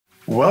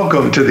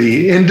Welcome to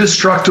the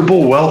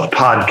Indestructible Wealth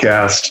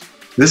Podcast.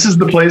 This is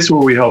the place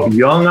where we help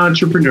young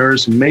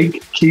entrepreneurs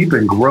make, keep,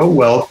 and grow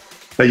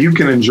wealth that you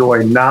can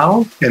enjoy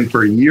now and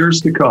for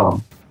years to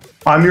come.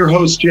 I'm your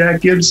host,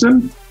 Jack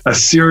Gibson, a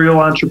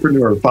serial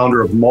entrepreneur, founder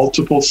of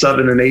multiple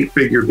 7- and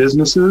 8-figure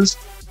businesses,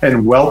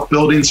 and wealth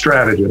building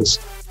strategist.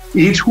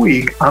 Each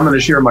week, I'm going to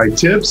share my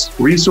tips,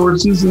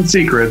 resources, and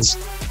secrets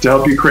to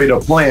help you create a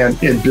plan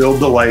and build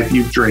the life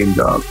you've dreamed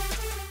of.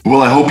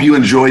 Well, I hope you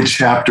enjoyed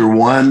chapter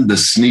 1, the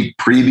sneak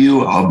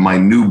preview of my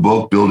new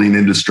book, Building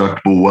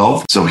Indestructible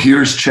Wealth. So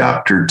here's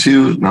chapter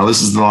 2. Now,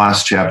 this is the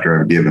last chapter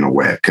I've given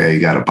away. Okay, you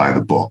got to buy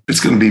the book.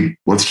 It's going to be,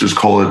 let's just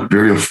call it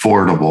very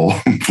affordable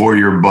for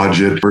your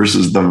budget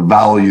versus the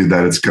value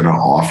that it's going to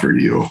offer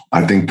you.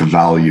 I think the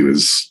value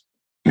is,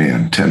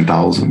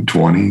 10,000,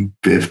 20,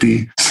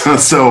 50.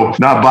 So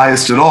not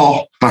biased at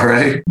all. All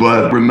right.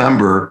 But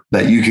remember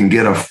that you can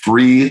get a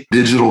free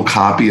digital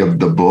copy of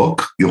the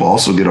book. You'll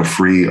also get a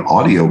free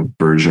audio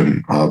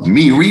version of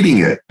me reading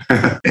it.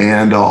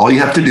 And all you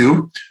have to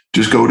do,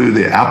 just go to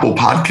the Apple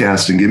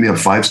Podcast and give me a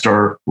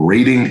 5-star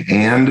rating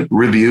and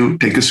review.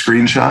 Take a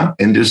screenshot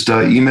and just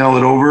email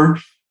it over.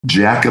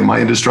 Jack at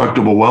My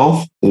Indestructible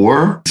Wealth,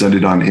 or send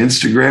it on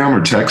Instagram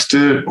or text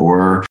it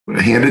or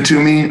hand it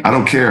to me. I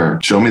don't care.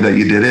 Show me that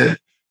you did it.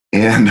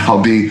 And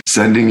I'll be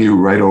sending you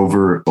right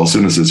over as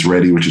soon as it's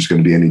ready, which is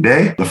going to be any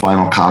day, the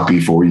final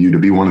copy for you to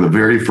be one of the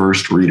very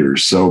first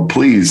readers. So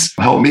please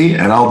help me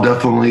and I'll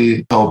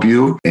definitely help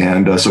you.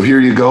 And so here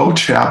you go.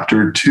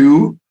 Chapter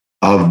 2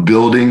 of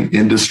Building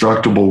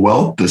Indestructible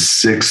Wealth, the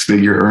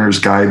 6-figure earner's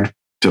guide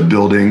to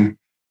building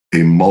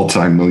a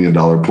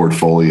multi-million-dollar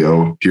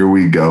portfolio. Here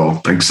we go.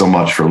 Thanks so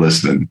much for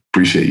listening.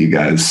 Appreciate you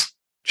guys.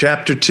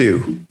 Chapter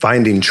 2,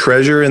 Finding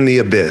Treasure in the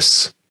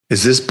Abyss.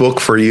 Is this book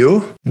for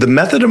you? The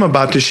method I'm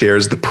about to share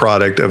is the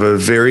product of a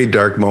very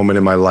dark moment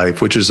in my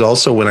life, which is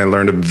also when I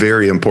learned a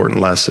very important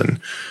lesson.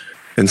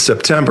 In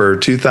September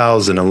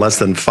 2000, in less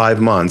than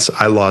 5 months,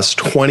 I lost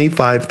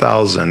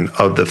 $25,000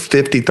 of the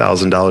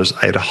 $50,000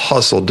 I had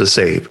hustled to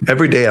save.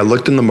 Every day I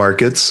looked in the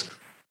markets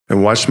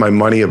and watched my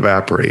money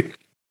evaporate.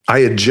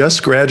 I had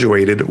just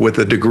graduated with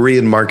a degree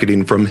in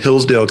marketing from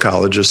Hillsdale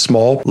College, a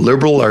small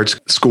liberal arts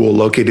school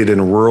located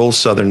in rural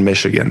southern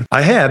Michigan.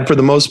 I had, for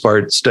the most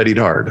part, studied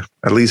hard,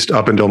 at least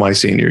up until my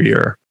senior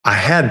year. I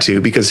had to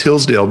because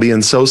Hillsdale,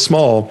 being so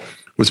small,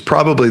 was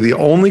probably the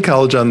only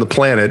college on the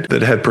planet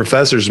that had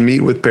professors meet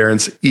with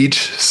parents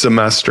each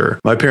semester.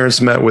 My parents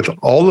met with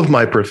all of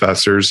my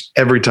professors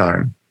every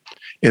time.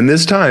 In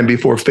this time,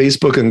 before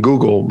Facebook and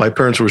Google, my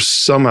parents were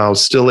somehow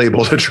still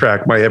able to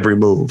track my every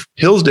move.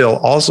 Hillsdale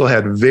also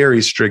had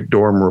very strict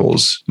dorm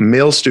rules.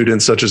 Male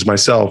students, such as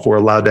myself, were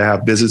allowed to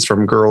have visits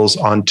from girls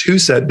on 2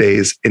 set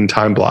days in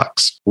time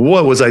blocks.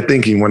 What was I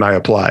thinking when I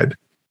applied?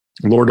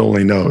 Lord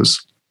only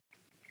knows.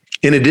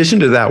 In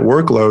addition to that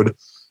workload,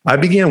 I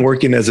began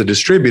working as a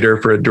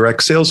distributor for a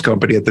direct sales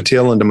company at the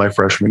tail end of my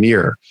freshman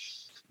year.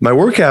 My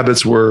work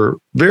habits were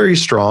very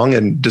strong,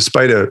 and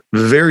despite a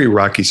very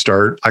rocky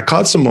start, I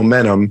caught some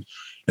momentum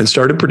and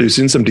started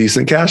producing some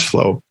decent cash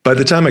flow. By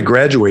the time I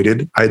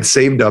graduated, I had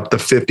saved up the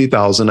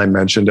 $50,000 I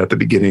mentioned at the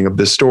beginning of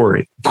this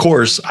story. Of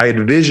course, I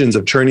had visions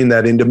of turning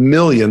that into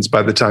millions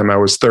by the time I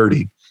was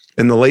 30.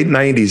 In the late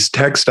 90s,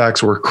 tech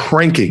stocks were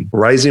cranking,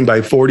 rising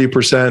by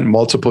 40%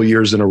 multiple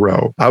years in a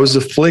row. I was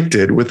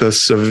afflicted with a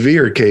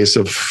severe case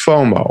of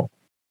FOMO,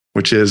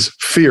 which is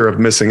fear of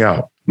missing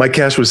out. My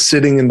cash was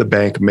sitting in the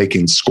bank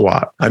making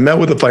squat. I met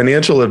with a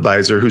financial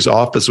advisor whose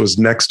office was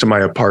next to my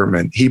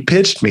apartment. He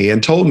pitched me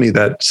and told me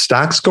that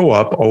stocks go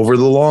up over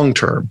the long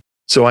term.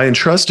 So I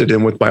entrusted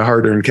him with my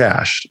hard-earned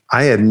cash.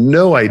 I had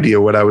no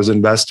idea what I was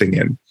investing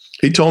in.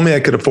 He told me I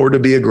could afford to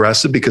be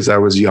aggressive because I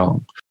was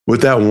young.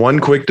 With that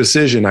one quick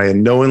decision, I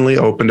unknowingly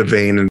opened a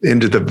vein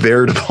into the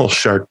veritable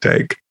Shark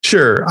Tank.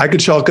 Sure, I could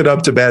chalk it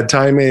up to bad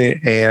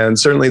timing, and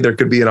certainly there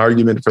could be an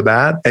argument for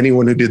that.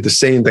 Anyone who did the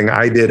same thing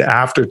I did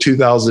after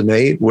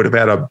 2008 would have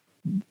had a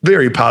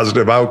very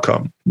positive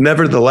outcome.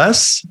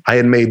 Nevertheless, I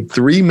had made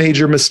 3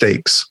 major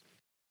mistakes.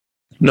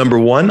 Number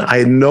 1, I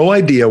had no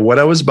idea what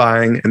I was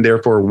buying and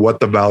therefore what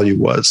the value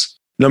was.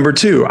 Number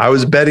 2, I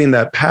was betting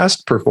that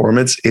past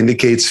performance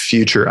indicates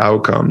future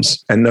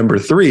outcomes. And number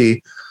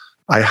 3,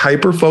 I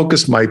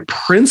hyper-focused my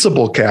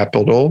principal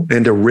capital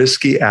into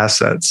risky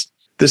assets.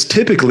 This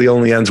typically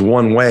only ends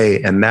one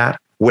way, and that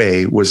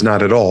way was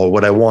not at all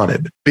what I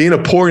wanted. Being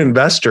a poor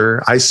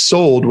investor, I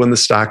sold when the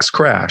stocks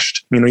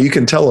crashed. You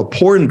can tell a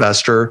poor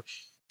investor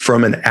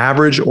from an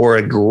average or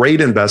a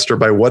great investor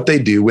by what they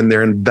do when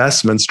their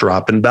investments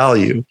drop in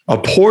value. A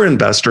poor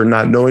investor,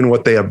 not knowing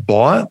what they have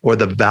bought or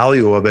the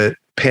value of it,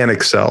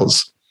 panic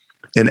sells.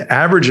 An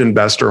average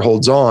investor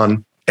holds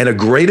on, and a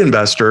great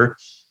investor,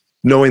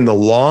 knowing the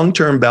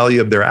long-term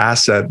value of their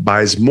asset,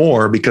 buys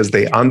more because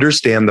they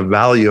understand the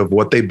value of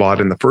what they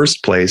bought in the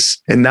first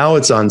place. And now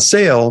it's on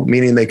sale,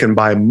 meaning they can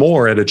buy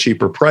more at a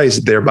cheaper price,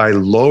 thereby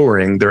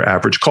lowering their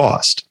average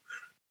cost.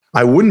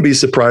 I wouldn't be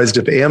surprised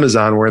if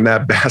Amazon were in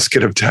that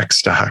basket of tech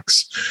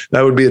stocks.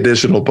 That would be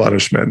additional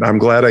punishment. I'm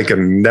glad I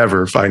can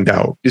never find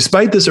out.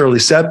 Despite this early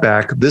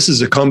setback, this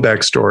is a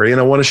comeback story, and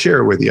I want to share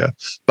it with you.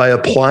 By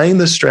applying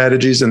the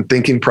strategies and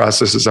thinking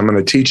processes I'm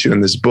going to teach you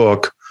in this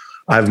book,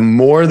 I've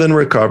more than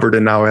recovered,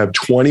 and now I have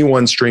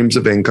 21 streams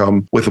of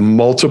income with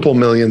multiple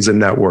millions in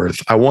net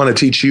worth. I want to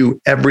teach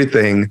you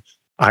everything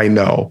I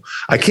know.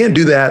 I can't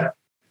do that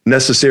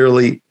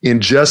necessarily in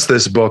just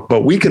this book,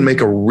 but we can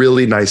make a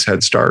really nice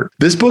head start.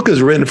 This book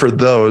is written for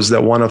those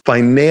that want to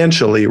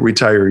financially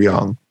retire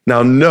young.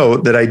 Now,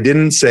 note that I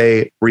didn't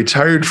say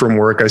retired from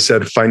work. I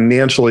said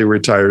financially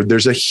retired.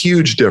 There's a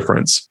huge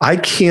difference. I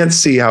can't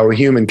see how a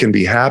human can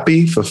be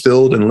happy,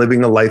 fulfilled, and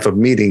living a life of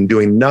meaning,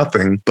 doing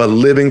nothing but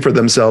living for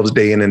themselves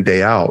day in and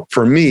day out.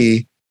 For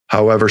me,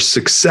 however,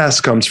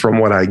 success comes from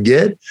what I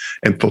get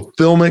and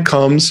fulfillment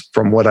comes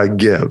from what I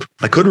give.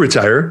 I could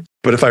retire,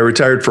 but if I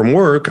retired from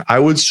work, I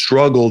would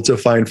struggle to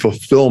find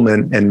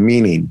fulfillment and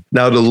meaning.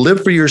 Now, to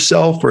live for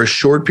yourself for a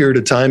short period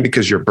of time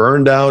because you're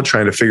burned out,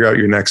 trying to figure out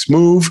your next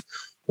move,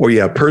 or you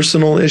have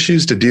personal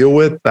issues to deal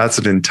with, that's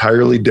an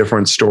entirely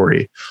different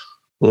story.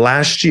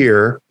 Last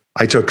year,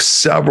 I took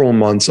several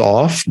months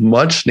off,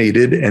 much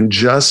needed, and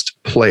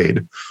just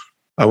played.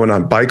 I went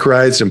on bike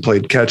rides and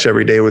played catch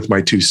every day with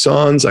my two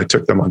sons. I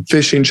took them on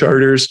fishing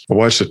charters. I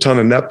watched a ton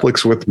of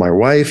Netflix with my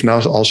wife.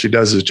 Now all she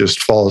does is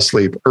just fall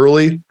asleep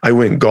early. I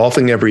went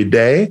golfing every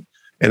day,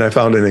 and I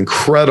found an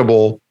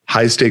incredible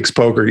high-stakes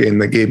poker game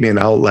that gave me an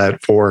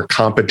outlet for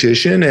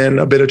competition and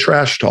a bit of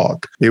trash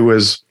talk. It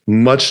was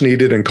much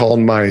needed and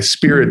calmed my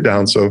spirit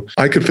down so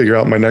I could figure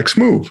out my next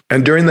move.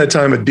 And during that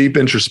time of deep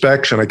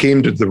introspection, I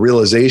came to the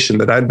realization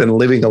that I'd been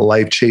living a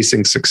life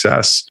chasing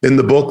success. In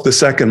the book, The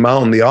Second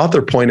Mountain, the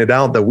author pointed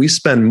out that we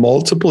spend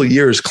multiple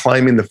years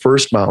climbing the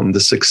first mountain, the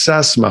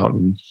success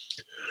mountain.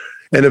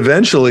 And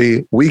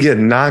eventually we get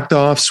knocked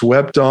off,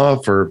 swept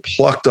off, or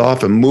plucked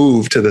off and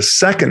moved to the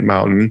second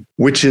mountain,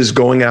 which is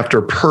going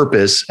after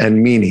purpose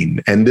and meaning.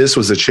 And this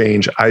was a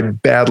change I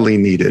badly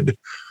needed.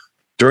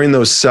 During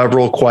those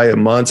several quiet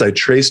months, I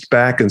traced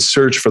back and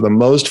searched for the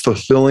most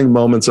fulfilling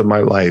moments of my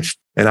life.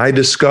 And I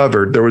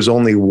discovered there was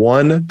only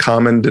one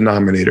common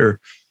denominator.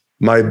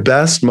 My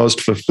best,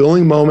 most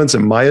fulfilling moments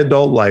in my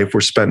adult life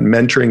were spent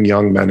mentoring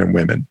young men and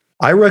women.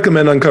 I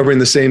recommend uncovering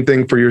the same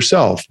thing for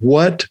yourself.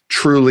 What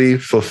truly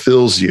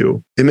fulfills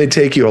you? It may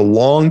take you a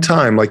long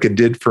time like it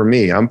did for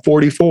me. I'm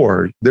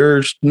 44.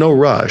 There's no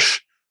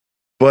rush.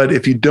 But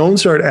if you don't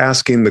start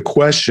asking the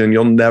question,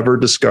 you'll never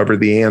discover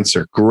the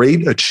answer.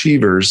 Great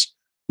achievers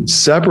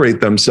separate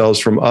themselves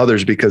from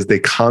others because they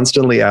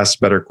constantly ask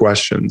better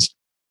questions.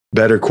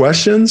 Better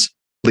questions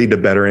lead to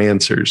better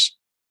answers.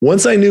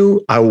 Once I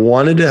knew I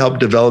wanted to help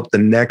develop the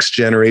next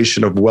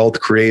generation of wealth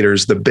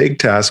creators, the big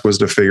task was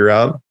to figure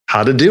out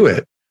how to do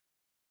it.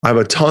 I have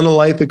a ton of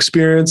life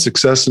experience,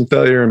 success and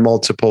failure in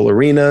multiple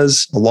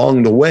arenas.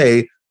 Along the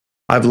way,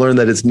 I've learned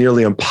that it's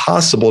nearly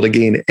impossible to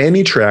gain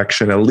any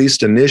traction, at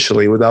least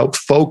initially, without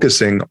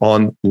focusing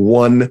on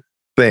one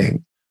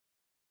thing.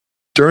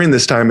 During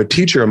this time, a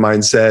teacher of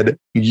mine said,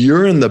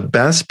 "You're in the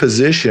best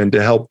position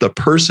to help the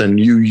person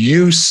you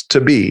used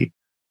to be."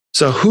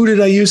 So who did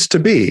I used to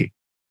be?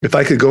 If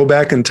I could go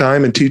back in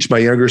time and teach my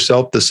younger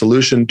self the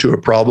solution to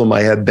a problem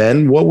I had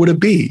then, what would it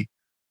be?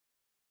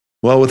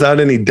 Well, without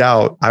any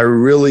doubt, I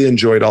really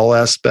enjoyed all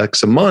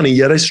aspects of money,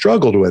 yet I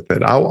struggled with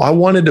it. I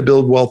wanted to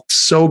build wealth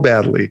so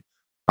badly.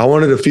 I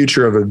wanted a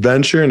future of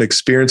adventure and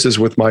experiences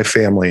with my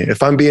family.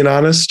 If I'm being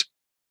honest,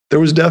 there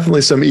was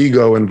definitely some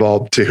ego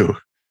involved too.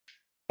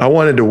 I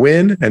wanted to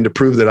win and to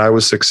prove that I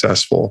was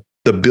successful.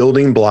 The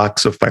building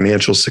blocks of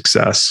financial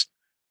success.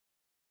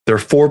 There are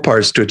 4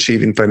 parts to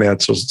achieving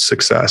financial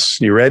success.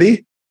 You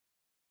ready?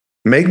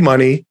 Make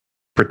money,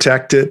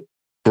 protect it,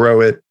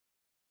 grow it,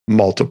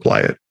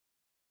 multiply it.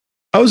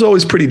 I was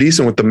always pretty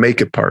decent with the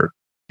make it part.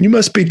 You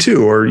must be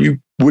too, or you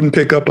wouldn't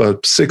pick up a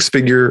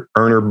 6-figure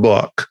earner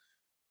book.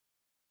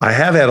 I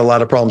have had a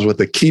lot of problems with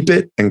the keep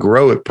it and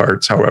grow it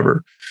parts,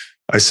 however.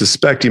 I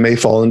suspect you may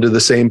fall into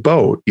the same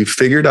boat. You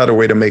figured out a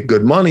way to make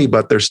good money,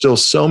 but there's still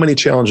so many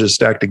challenges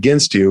stacked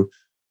against you.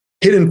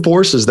 Hidden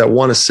forces that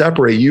want to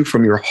separate you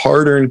from your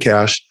hard-earned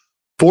cash,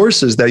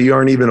 forces that you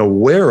aren't even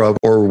aware of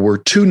or were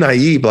too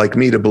naive like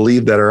me to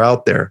believe that are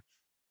out there.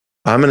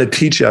 I'm going to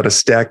teach you how to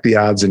stack the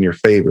odds in your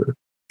favor.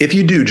 If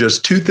you do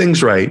just 2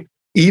 things right,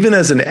 even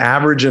as an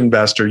average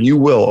investor, you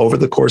will, over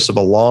the course of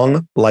a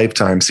long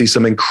lifetime, see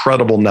some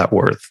incredible net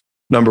worth.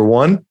 Number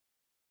 1,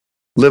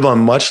 live on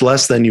much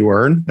less than you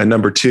earn. And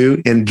number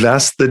 2,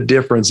 invest the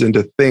difference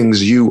into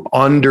things you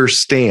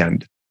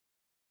understand.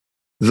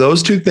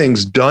 Those 2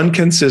 things done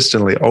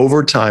consistently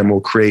over time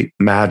will create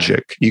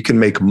magic. You can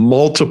make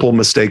multiple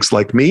mistakes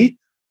like me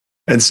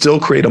and still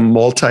create a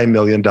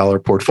multi-million-dollar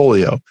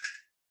portfolio.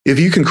 If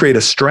you can create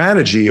a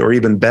strategy or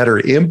even better,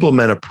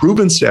 implement a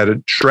proven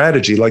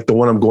strategy like the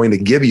one I'm going to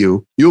give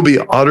you, you'll be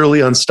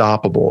utterly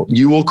unstoppable.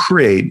 You will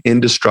create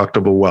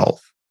indestructible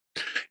wealth.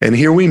 And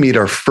here we meet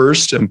our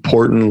first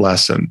important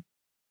lesson.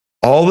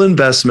 All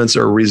investments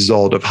are a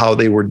result of how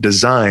they were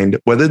designed,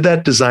 whether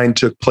that design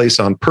took place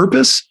on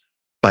purpose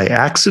by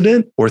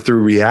accident or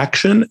through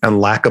reaction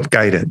and lack of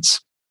guidance.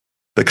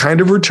 The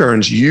kind of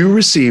returns you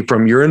receive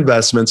from your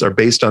investments are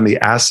based on the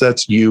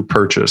assets you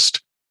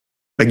purchased.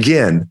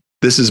 Again,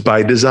 this is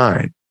by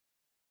design.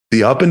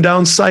 The up and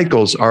down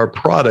cycles are a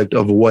product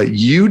of what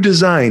you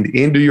designed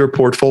into your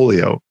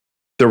portfolio.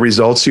 The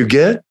results you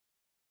get,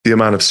 the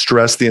amount of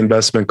stress the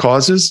investment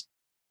causes,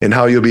 and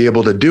how you'll be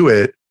able to do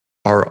it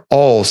are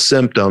all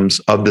symptoms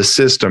of the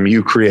system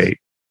you create.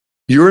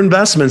 Your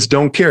investments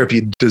don't care if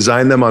you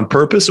design them on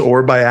purpose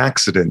or by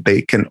accident.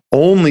 They can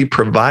only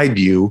provide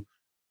you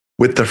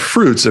with the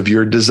fruits of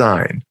your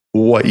design,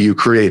 what you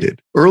created.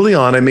 Early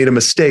on, I made a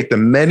mistake that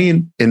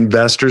many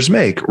investors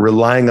make,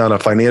 relying on a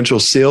financial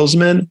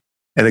salesman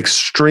and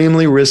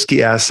extremely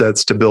risky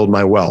assets to build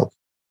my wealth.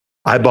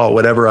 I bought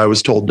whatever I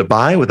was told to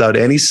buy without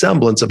any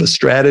semblance of a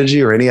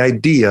strategy or any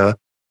idea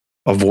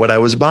of what I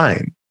was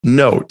buying.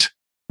 Note,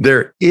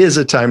 there is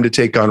a time to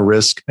take on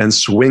risk and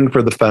swing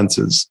for the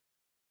fences.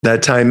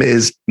 That time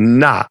is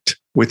not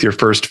with your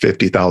first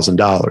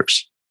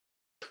 $50,000.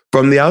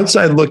 From the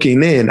outside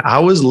looking in, I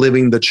was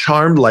living the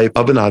charmed life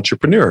of an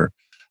entrepreneur.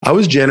 I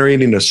was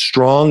generating a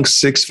strong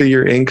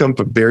six-figure income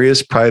from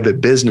various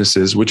private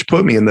businesses, which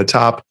put me in the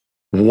top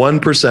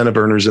 1% of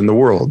earners in the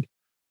world.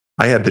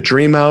 I had the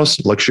dream house,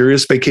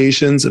 luxurious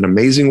vacations, an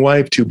amazing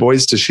wife, 2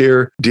 boys to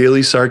share,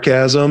 daily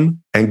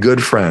sarcasm, and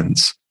good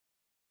friends.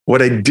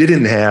 What I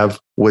didn't have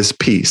was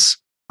peace.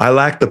 I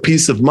lacked the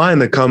peace of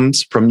mind that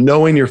comes from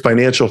knowing your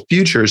financial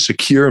future is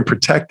secure and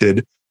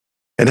protected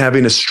and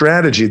having a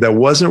strategy that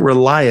wasn't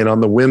reliant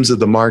on the whims of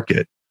the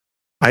market.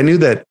 I knew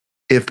that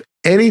if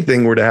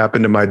anything were to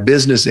happen to my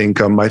business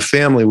income, my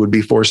family would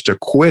be forced to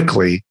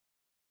quickly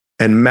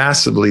and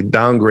massively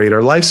downgrade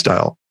our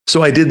lifestyle.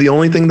 So I did the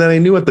only thing that I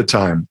knew at the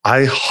time.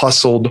 I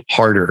hustled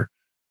harder.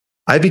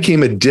 I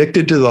became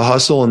addicted to the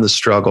hustle and the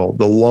struggle.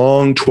 The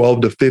long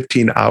 12 to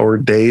 15-hour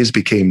days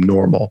became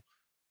normal.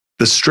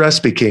 The stress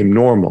became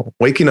normal.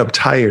 Waking up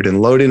tired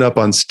and loading up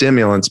on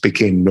stimulants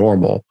became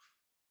normal.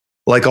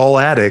 Like all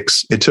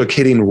addicts, it took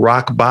hitting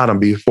rock bottom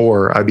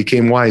before I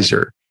became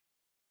wiser.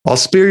 I'll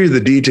spare you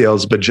the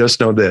details, but just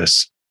know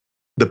this.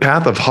 The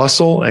path of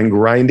hustle and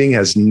grinding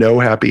has no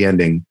happy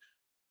ending.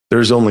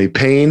 There's only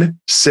pain,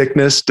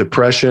 sickness,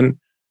 depression,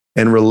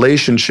 and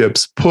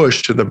relationships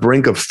pushed to the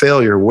brink of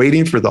failure,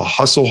 waiting for the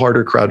hustle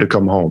harder crowd to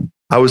come home.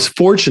 I was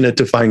fortunate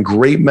to find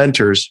great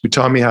mentors who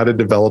taught me how to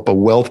develop a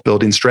wealth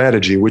building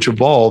strategy, which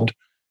evolved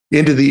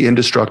into the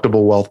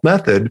Indestructible Wealth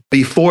Method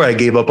before I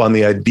gave up on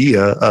the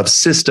idea of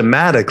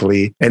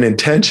systematically and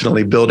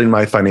intentionally building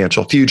my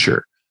financial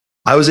future.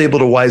 I was able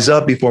to wise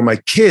up before my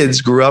kids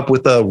grew up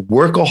with a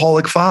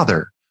workaholic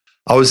father.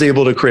 I was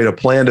able to create a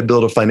plan to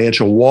build a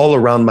financial wall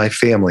around my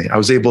family. I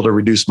was able to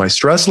reduce my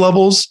stress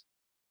levels,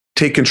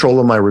 take control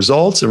of my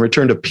results, and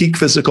return to peak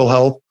physical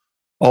health,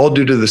 all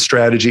due to the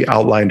strategy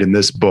outlined in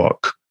this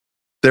book.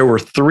 There were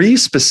 3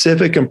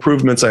 specific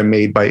improvements I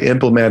made by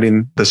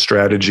implementing the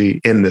strategy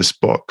in this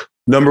book.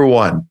 Number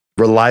 1,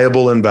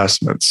 reliable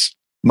investments.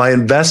 My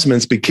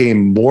investments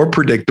became more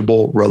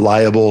predictable,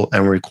 reliable,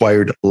 and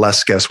required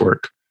less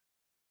guesswork.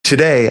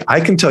 Today,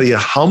 I can tell you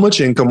how much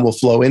income will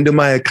flow into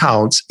my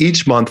accounts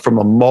each month from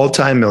a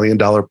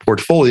multi-million-dollar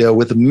portfolio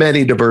with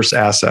many diverse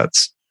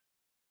assets.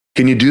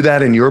 Can you do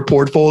that in your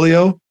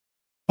portfolio?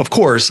 Of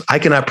course, I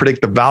cannot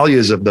predict the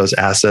values of those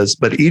assets,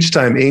 but each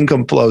time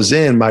income flows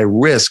in, my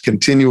risk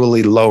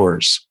continually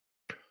lowers.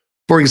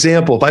 For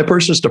example, if I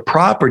purchased a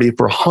property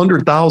for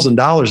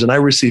 $100,000 and I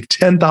received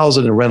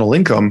 $10,000 in rental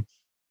income,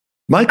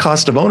 my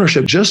cost of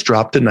ownership just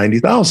dropped to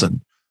 $90,000.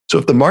 So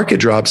if the market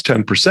drops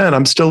 10%,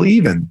 I'm still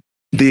even.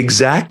 The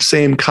exact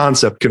same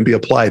concept can be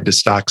applied to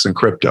stocks and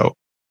crypto.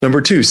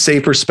 Number 2,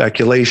 safer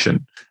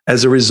speculation.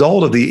 As a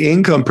result of the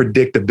income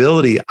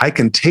predictability, I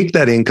can take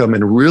that income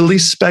and really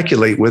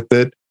speculate with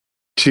it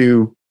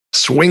to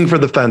swing for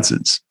the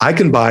fences. I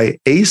can buy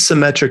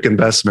asymmetric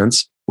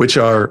investments, which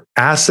are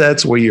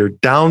assets where your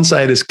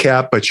downside is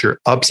capped, but your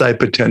upside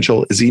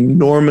potential is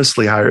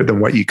enormously higher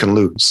than what you can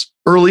lose.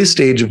 Early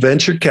stage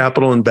venture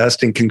capital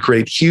investing can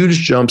create huge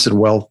jumps in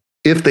wealth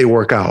if they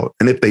work out.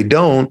 And if they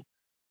don't,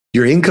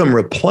 your income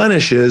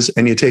replenishes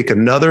and you take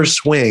another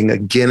swing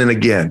again and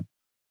again.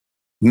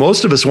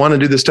 Most of us want to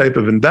do this type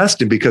of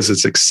investing because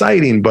it's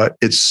exciting, but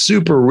it's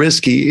super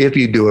risky if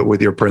you do it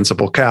with your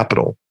principal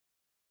capital.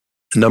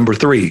 Number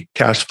 3,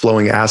 cash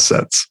flowing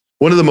assets.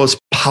 One of the most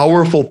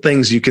powerful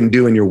things you can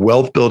do in your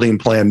wealth building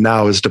plan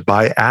now is to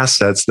buy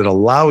assets that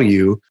allow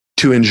you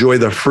to enjoy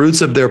the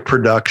fruits of their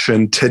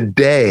production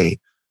today,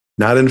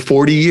 not in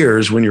 40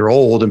 years when you're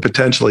old and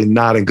potentially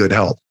not in good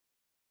health.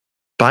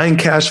 Buying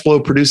cash flow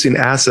producing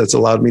assets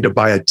allowed me to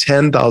buy a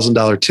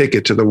 $10,000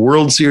 ticket to the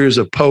World Series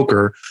of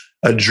Poker,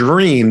 a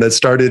dream that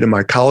started in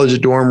my college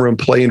dorm room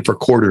playing for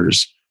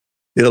quarters.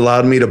 It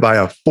allowed me to buy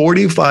a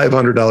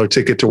 $4,500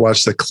 ticket to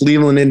watch the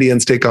Cleveland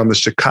Indians take on the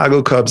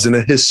Chicago Cubs in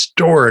a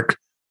historic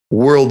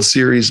World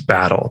Series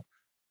battle.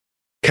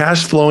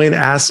 Cash flowing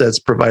assets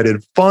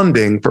provided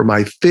funding for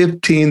my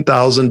 $15,000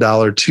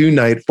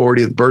 2-night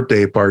 40th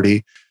birthday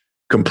party,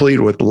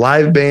 complete with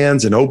live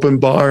bands, an open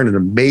bar, and an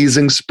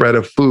amazing spread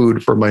of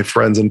food for my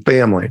friends and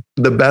family.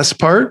 The best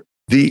part?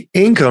 The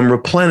income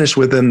replenished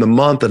within the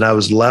month, and I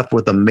was left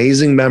with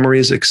amazing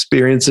memories,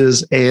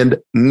 experiences, and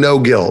no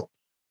guilt.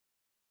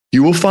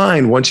 You will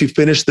find once you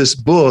finish this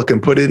book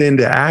and put it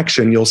into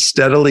action, you'll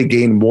steadily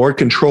gain more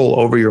control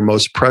over your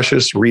most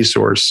precious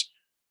resource,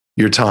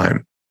 your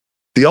time.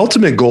 The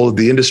ultimate goal of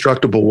the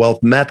Indestructible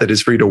Wealth Method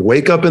is for you to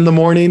wake up in the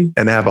morning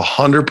and have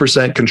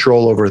 100%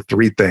 control over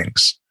three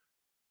things: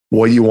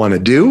 what you want to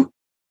do,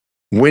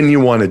 when you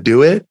want to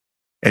do it,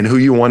 and who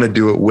you want to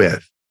do it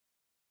with.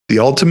 The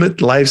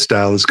ultimate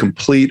lifestyle is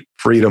complete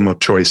freedom of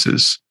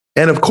choices.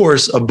 And of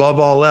course, above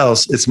all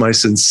else, it's my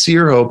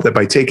sincere hope that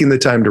by taking the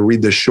time to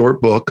read this short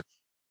book,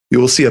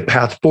 you will see a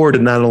path forward to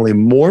not only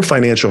more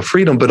financial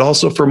freedom, but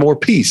also for more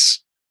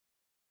peace.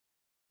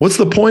 What's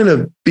the point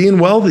of being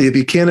wealthy if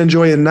you can't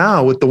enjoy it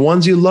now with the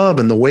ones you love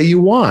and the way you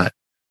want?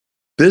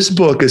 This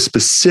book is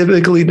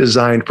specifically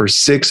designed for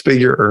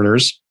six-figure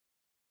earners,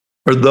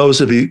 or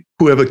those of you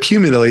who have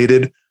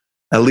accumulated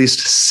at least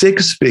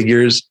six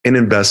figures in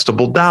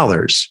investable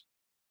dollars.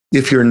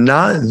 If you're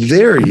not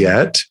there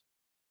yet,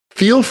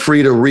 feel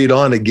free to read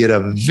on to get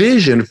a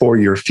vision for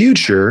your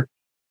future.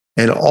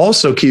 And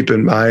also keep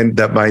in mind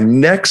that my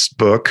next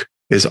book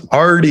is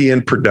already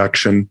in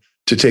production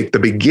to take the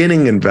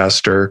beginning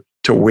investor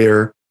to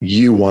where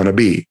you want to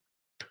be.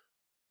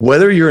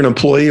 Whether you're an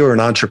employee or an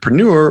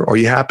entrepreneur, or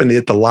you happen to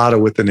hit the lotto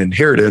with an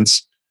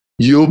inheritance,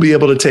 you'll be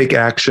able to take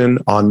action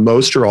on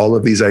most or all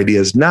of these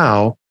ideas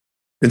now,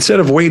 instead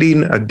of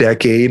waiting a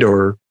decade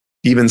or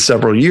even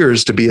several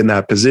years to be in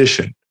that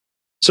position.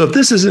 So if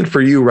this isn't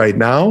for you right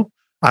now,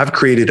 I've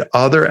created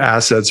other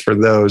assets for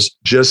those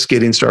just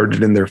getting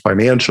started in their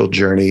financial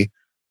journey.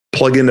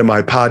 Plug into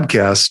my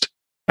podcast,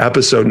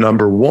 episode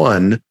number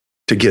 1,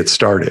 to get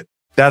started.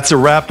 That's a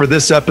wrap for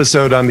this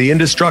episode on the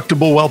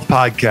Indestructible Wealth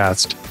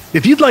Podcast.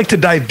 If you'd like to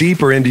dive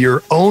deeper into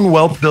your own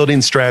wealth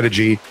building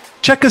strategy,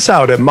 check us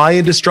out at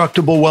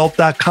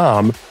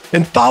myindestructiblewealth.com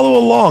and follow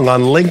along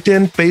on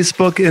LinkedIn,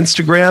 Facebook,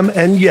 Instagram,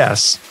 and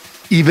yes,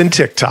 even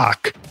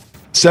TikTok.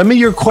 Send me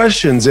your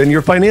questions and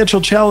your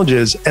financial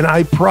challenges, and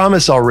I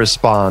promise I'll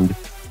respond.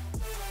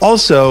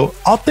 Also,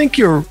 I'll think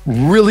you're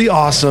really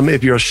awesome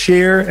if you'll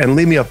share and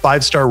leave me a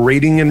 5-star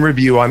rating and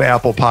review on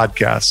Apple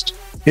Podcast.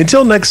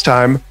 Until next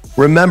time,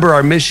 remember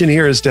our mission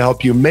here is to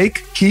help you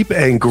make, keep,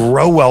 and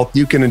grow wealth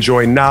you can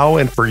enjoy now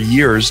and for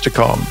years to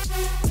come.